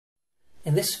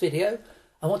In this video,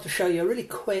 I want to show you a really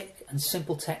quick and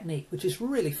simple technique, which is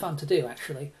really fun to do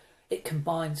actually. It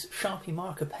combines Sharpie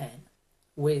marker pen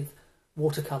with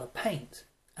watercolour paint,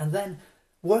 and then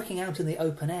working out in the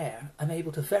open air, I'm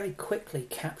able to very quickly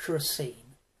capture a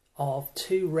scene of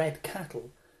two red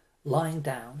cattle lying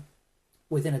down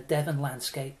within a Devon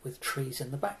landscape with trees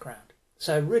in the background.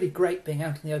 So really great being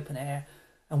out in the open air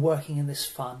and working in this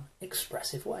fun,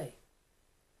 expressive way.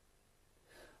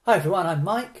 Hi everyone, I'm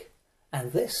Mike,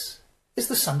 and this is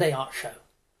the Sunday Art Show.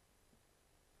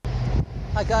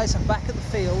 Hi guys, I'm back at the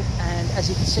field, and as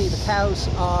you can see the cows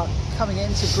are coming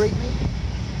in to greet me.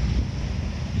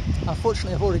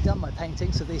 Unfortunately I've already done my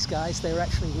paintings of these guys. They were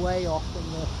actually way off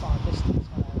in the far distance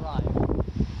when I arrived.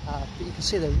 But you can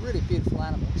see they're really beautiful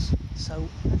animals. So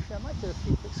actually I might do a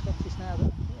few quick sketches now that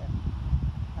I'm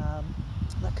here.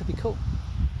 That could be cool.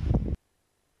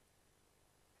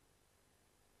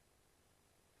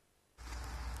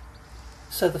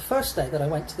 So the first day that I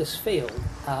went to this field,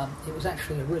 it was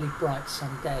actually a really bright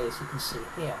sunny day, as you can see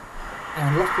here.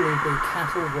 And luckily the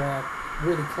cattle were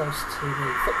really close to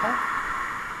the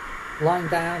footpath, lying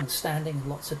down and standing in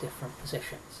lots of different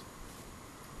positions.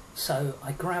 So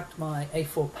I grabbed my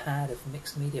A4 pad of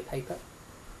mixed media paper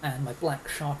and my black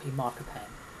Sharpie marker pen.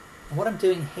 And what I'm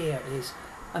doing here is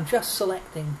I'm just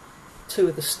selecting two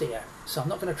of the steer. So I'm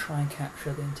not going to try and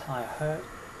capture the entire herd.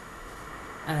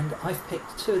 And I've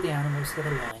picked two of the animals that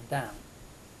are lying down.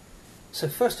 So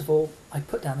first of all, I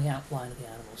put down the outline of the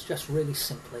animals just really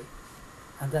simply.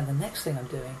 And then the next thing I'm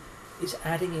doing is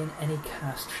adding in any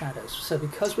cast shadows. So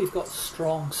because we've got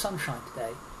strong sunshine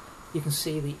today, you can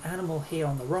see the animal here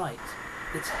on the right,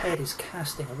 its head is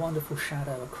casting a wonderful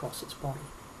shadow across its body.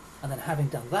 And then having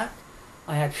done that,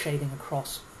 I add shading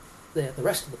across the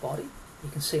rest of the body. You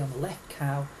can see on the left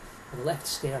cow, on the left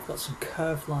steer, I've got some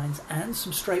curved lines and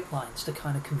some straight lines to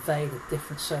kind of convey the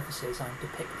different surfaces I'm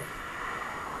depicting.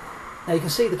 Now you can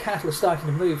see the cattle are starting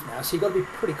to move now, so you've got to be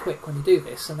pretty quick when you do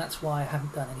this, and that's why I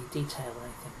haven't done any detail or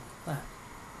anything like that.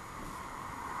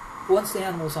 Once the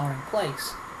animals are in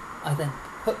place, I then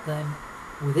put them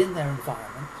within their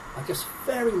environment by just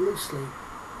very loosely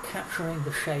capturing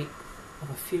the shape of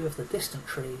a few of the distant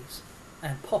trees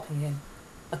and popping in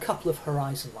a couple of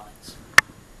horizon lines.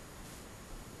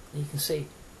 You can see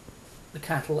the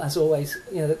cattle, as always,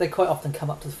 you know, they quite often come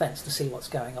up to the fence to see what's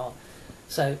going on.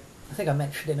 So I think I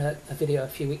mentioned in a video a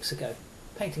few weeks ago,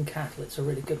 painting cattle, it's a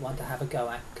really good one to have a go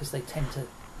at because they tend to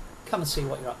come and see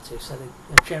what you're up to, so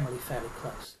they're generally fairly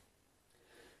close.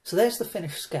 So there's the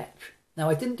finished sketch. Now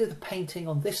I didn't do the painting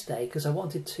on this day because I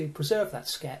wanted to preserve that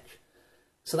sketch,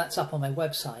 so that's up on my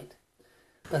website.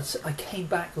 But I came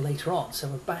back later on, so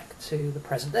we're back to the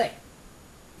present day.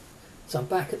 So I'm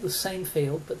back at the same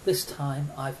field, but this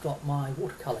time I've got my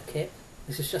watercolour kit.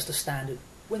 This is just a standard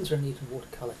Winsor and Newton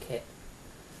watercolour kit.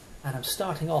 And I'm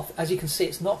starting off, as you can see,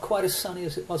 it's not quite as sunny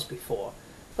as it was before,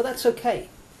 but that's okay.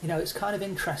 You know, it's kind of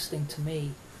interesting to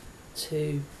me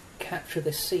to capture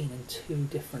this scene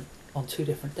on two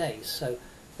different days. So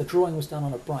the drawing was done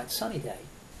on a bright sunny day,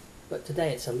 but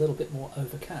today it's a little bit more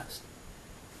overcast.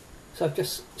 So I've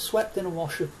just swept in a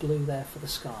wash of blue there for the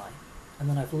sky, and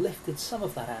then I've lifted some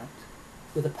of that out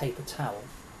with a paper towel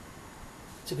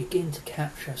to begin to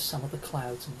capture some of the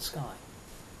clouds in the sky.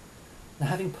 Now,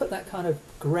 having put that kind of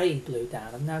grey blue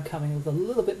down, I'm now coming with a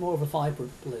little bit more of a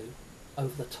vibrant blue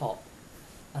over the top,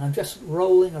 and I'm just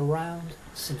rolling a round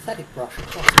synthetic brush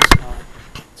across the sky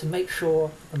to make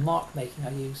sure the mark making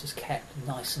I use is kept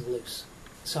nice and loose.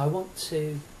 So I want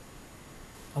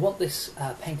this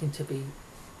painting to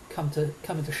come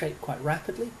into shape quite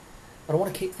rapidly, but I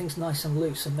want to keep things nice and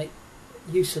loose and make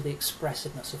use of the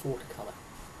expressiveness of watercolour.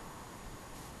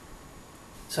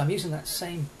 So I'm using that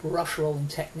same brush rolling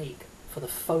technique for the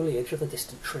foliage of the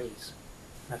distant trees.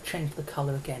 And I've changed the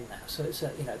colour again now, so it's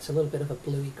a little bit of a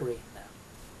bluey green now.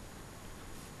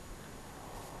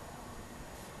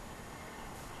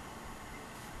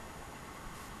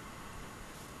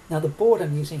 Now the board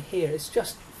I'm using here is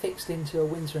just fixed into a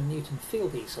Winsor and Newton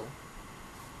field easel,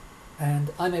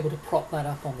 and I'm able to prop that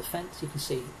up on the fence, you can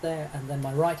see there, and then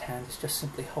my right hand is just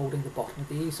simply holding the bottom of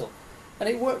the easel. And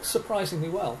it works surprisingly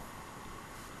well.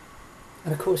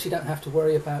 And of course you don't have to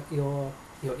worry about your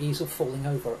easel falling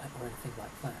over or anything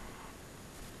like that.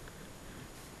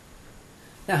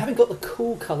 Now, having got the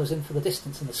cool colours in for the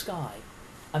distance in the sky,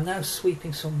 I'm now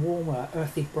sweeping some warmer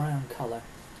earthy brown colour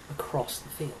across the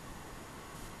field.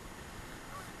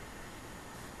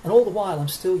 And all the while I'm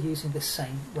still using this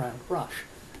same round brush.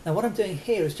 Now what I'm doing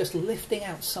here is just lifting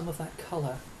out some of that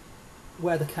colour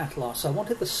where the cattle are. So I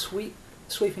wanted the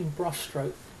sweeping brush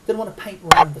stroke, didn't want to paint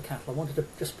round the cattle, I wanted to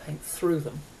just paint through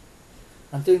them.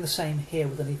 I'm doing the same here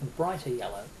with an even brighter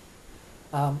yellow.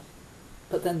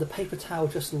 But then the paper towel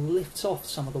just lifts off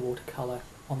some of the watercolour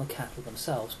on the cattle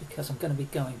themselves, because I'm going to be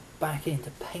going back in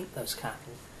to paint those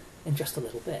cattle in just a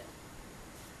little bit.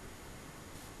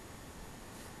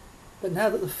 But now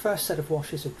that the first set of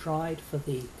washes have dried for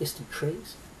the distant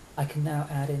trees, I can now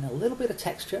add in a little bit of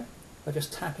texture by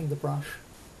just tapping the brush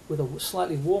with a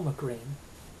slightly warmer green,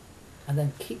 and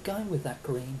then keep going with that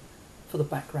green for the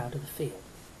background of the field.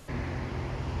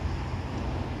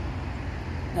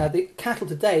 Now the cattle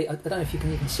today, I don't know if you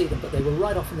can even see them, but they were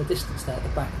right off in the distance there at the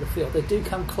back of the field. They do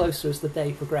come closer as the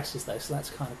day progresses though, so that's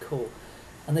kind of cool.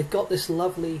 And they've got this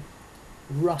lovely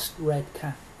rust red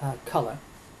colour.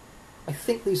 I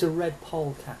think these are red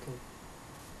poll cattle.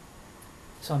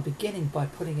 So I'm beginning by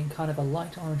putting in kind of a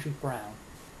light orangey brown,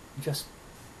 and just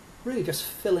really just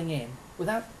filling in,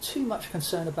 without too much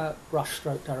concern about brush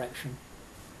stroke direction,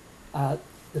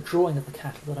 the drawing of the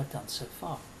cattle that I've done so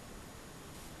far.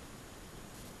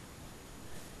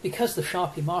 Because the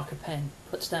Sharpie marker pen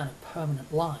puts down a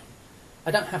permanent line,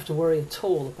 I don't have to worry at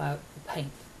all about the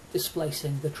paint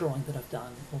displacing the drawing that I've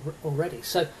done already.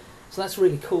 So that's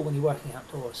really cool when you're working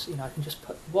outdoors. You know, I can just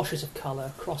put washes of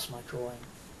colour across my drawing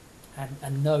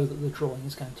and know that the drawing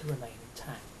is going to remain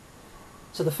intact.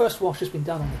 So the first wash has been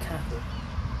done on the cattle,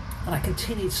 and I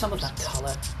continued some of that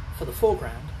colour for the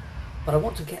foreground, but I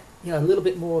want to get, you know, a little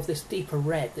bit more of this deeper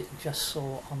red that you just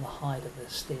saw on the hide of the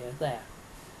steer there.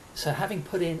 So having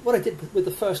put in, what I did with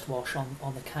the first wash on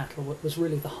the cattle was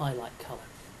really the highlight colour.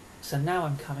 So now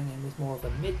I'm coming in with more of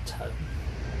a mid-tone,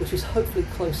 which is hopefully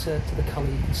closer to the colour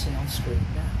you can see on screen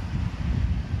now.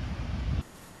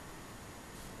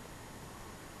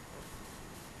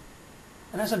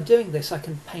 And as I'm doing this, I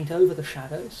can paint over the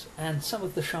shadows, and some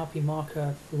of the Sharpie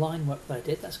marker line work that I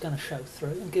did, that's going to show through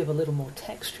and give a little more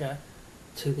texture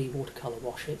to the watercolour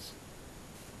washes.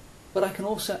 But I can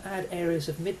also add areas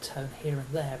of mid-tone here and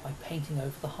there by painting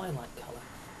over the highlight colour.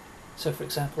 So for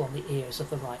example on the ears of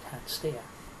the right-hand steer.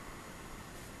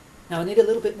 Now I need a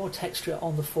little bit more texture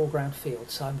on the foreground field,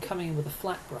 so I'm coming in with a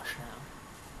flat brush now,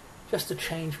 just to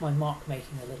change my mark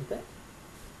making a little bit.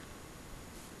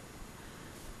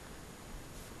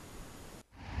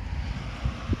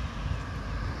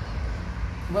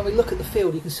 And when we look at the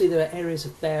field, you can see there are areas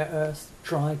of bare earth,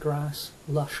 dry grass,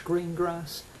 lush green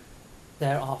grass.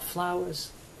 There are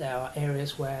flowers, there are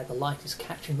areas where the light is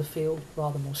catching the field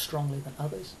rather more strongly than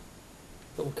others.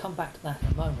 But we'll come back to that in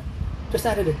a moment. Just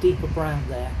added a deeper brown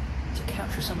there to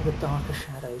capture some of the darker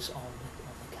shadows on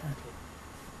the cattle.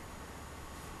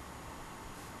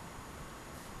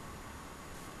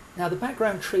 Now the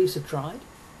background trees have dried,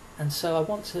 and so I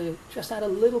want to just add a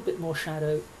little bit more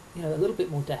shadow, you know, a little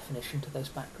bit more definition to those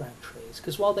background trees,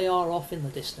 because while they are off in the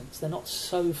distance, they're not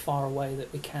so far away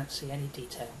that we can't see any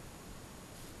detail.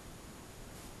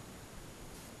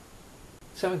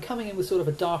 So I'm coming in with sort of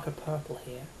a darker purple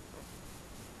here,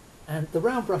 and the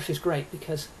round brush is great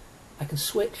because I can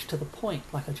switch to the point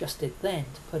like I just did then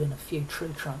to put in a few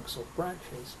tree trunks or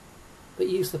branches, but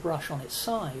use the brush on its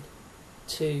side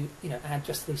to, you know, add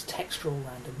just these textural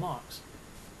random marks.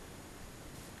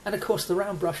 And of course the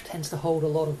round brush tends to hold a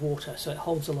lot of water, so it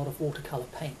holds a lot of watercolour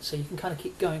paint, so you can kind of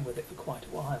keep going with it for quite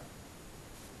a while.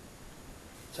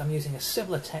 So I'm using a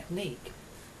similar technique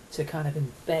to kind of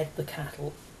embed the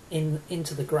cattle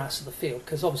into the grass of the field,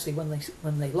 because obviously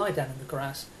when they lie down in the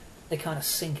grass, they kind of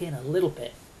sink in a little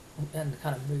bit and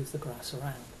kind of move the grass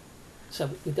around.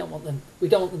 So we don't want them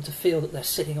to feel that they're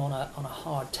sitting on a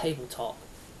hard tabletop.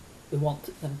 We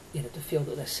want them, you know, to feel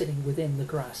that they're sitting within the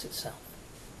grass itself.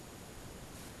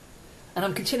 And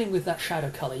I'm continuing with that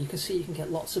shadow colour. You can see you can get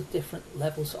lots of different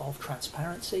levels of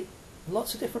transparency, and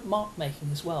lots of different mark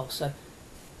making as well. So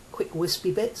quick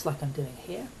wispy bits like I'm doing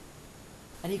here.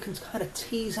 And you can kind of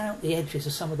tease out the edges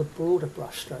of some of the broader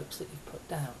brush strokes that you've put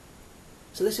down.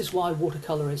 So this is why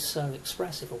watercolour is so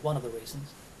expressive, or one of the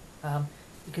reasons.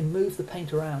 You can move the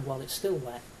paint around while it's still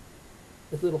wet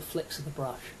with little flicks of the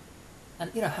brush,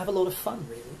 and, you know, have a lot of fun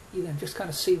really. You know, just kind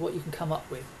of see what you can come up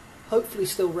with. Hopefully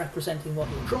still representing what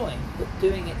you're drawing, but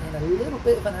doing it in a little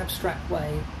bit of an abstract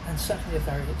way, and certainly a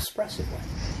very expressive way.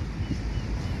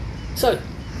 So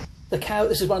the cow,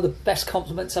 this is one of the best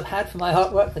compliments I've had for my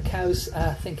artwork. The cows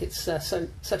think it's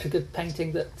such a good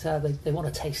painting that they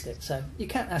want to taste it. So you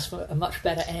can't ask for a much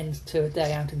better end to a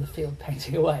day out in the field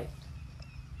painting away.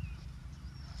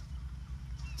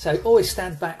 So always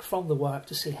stand back from the work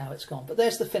to see how it's gone. But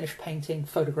there's the finished painting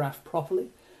photographed properly.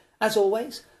 As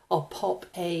always, I'll pop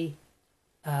a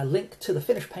link to the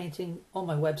finished painting on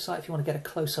my website if you want to get a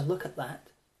closer look at that.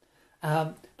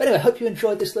 But anyway, I hope you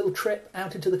enjoyed this little trip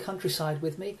out into the countryside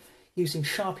with me, using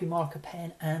Sharpie marker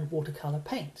pen and watercolour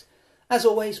paint. As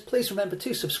always, please remember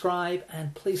to subscribe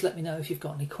and please let me know if you've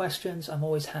got any questions. I'm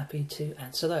always happy to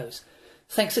answer those.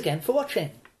 Thanks again for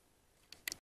watching.